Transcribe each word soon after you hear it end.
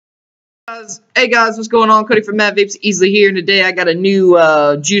Hey guys, what's going on? Cody from Matt Vapes Easily here, and today I got a new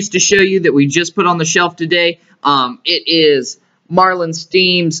juice to show you that we just put on the shelf today. It is Marlin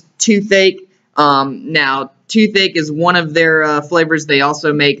Steam's Toothache. Now, Toothache is one of their flavors. They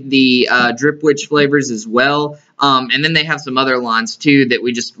also make the Drip Witch flavors as well, and then they have some other lines too that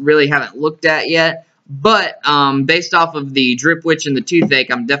we just really haven't looked at yet. But based off of the Drip Witch and the Toothache,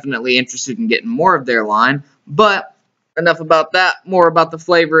 I'm definitely interested in getting more of their line. But enough about that, more about the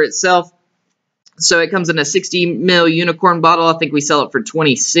flavor itself. So it comes in a 60 ml unicorn bottle. I think we sell it for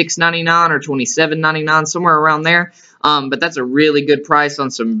 $26.99 or $27.99, somewhere around there. But that's a really good price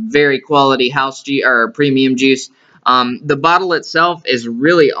on some very quality house juice or premium juice. The bottle itself is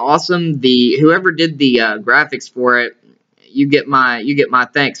really awesome. Whoever did the graphics for it, you get my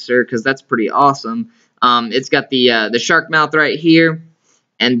thanks, sir, because that's pretty awesome. It's got the shark mouth right here.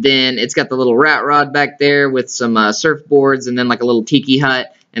 And then it's got the little rat rod back there with some surfboards and then like a little tiki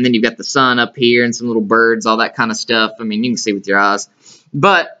hut. And then you've got the sun up here and some little birds, all that kind of stuff. I mean, you can see with your eyes.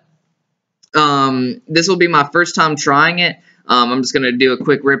 But this will be my first time trying it. I'm just going to do a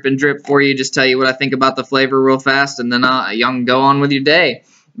quick rip and drip for you, just tell you what I think about the flavor real fast, and then y'all can go on with your day.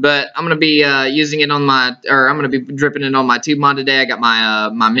 But I'm going to be using it on I'm going to be dripping it on my tube mod today. I got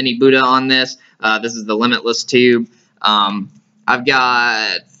my mini Buddha on this. This is the Limitless tube. I've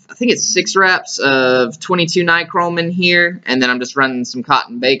got, I think it's 6 wraps of 22 nichrome in here, and then I'm just running some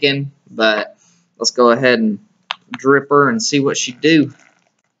cotton bacon. But let's go ahead and drip her and see what she do.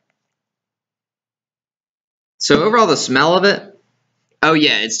 So overall, the smell of it, oh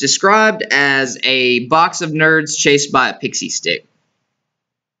yeah, it's described as a box of nerds chased by a pixie stick.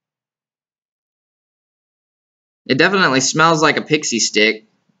 It definitely smells like a pixie stick.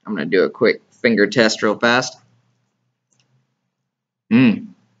 I'm going to do a quick finger test real fast.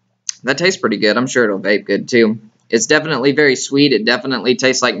 That tastes pretty good. I'm sure it'll vape good too. It's definitely very sweet. It definitely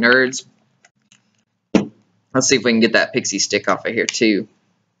tastes like nerds. Let's see if we can get that pixie stick off of here too.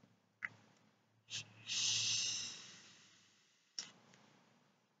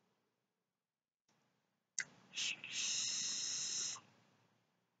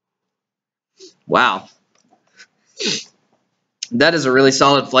 Wow. That is a really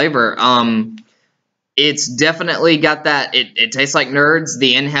solid flavor. It's definitely got that, it tastes like nerds.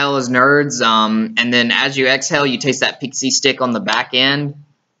 The inhale is nerds, and then as you exhale, you taste that pixie stick on the back end.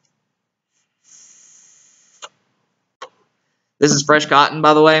 This is fresh cotton,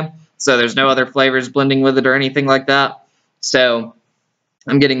 by the way, so there's no other flavors blending with it or anything like that. So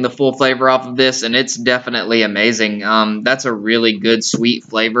I'm getting the full flavor off of this, and it's definitely amazing. That's a really good sweet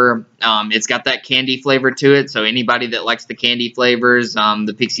flavor. It's got that candy flavor to it, so anybody that likes the candy flavors,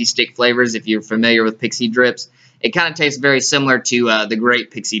 the pixie stick flavors, if you're familiar with pixie drips, it kind of tastes very similar to the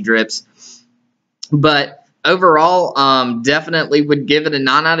grape pixie drips. But overall, definitely would give it a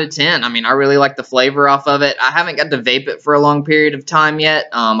 9 out of 10. I mean, I really like the flavor off of it. I haven't got to vape it for a long period of time yet.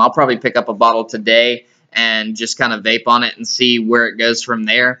 I'll probably pick up a bottle today and just kind of vape on it and see where it goes from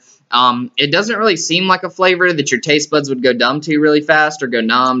there. It doesn't really seem like a flavor that your taste buds would go dumb to really fast, or go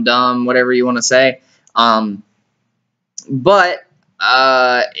numb, dumb, whatever you want to say. I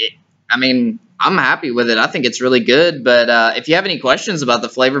mean, I'm happy with it. I think it's really good. But if you have any questions about the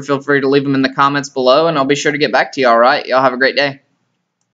flavor, feel free to leave them in the comments below, and I'll be sure to get back to you, all right? Y'all have a great day.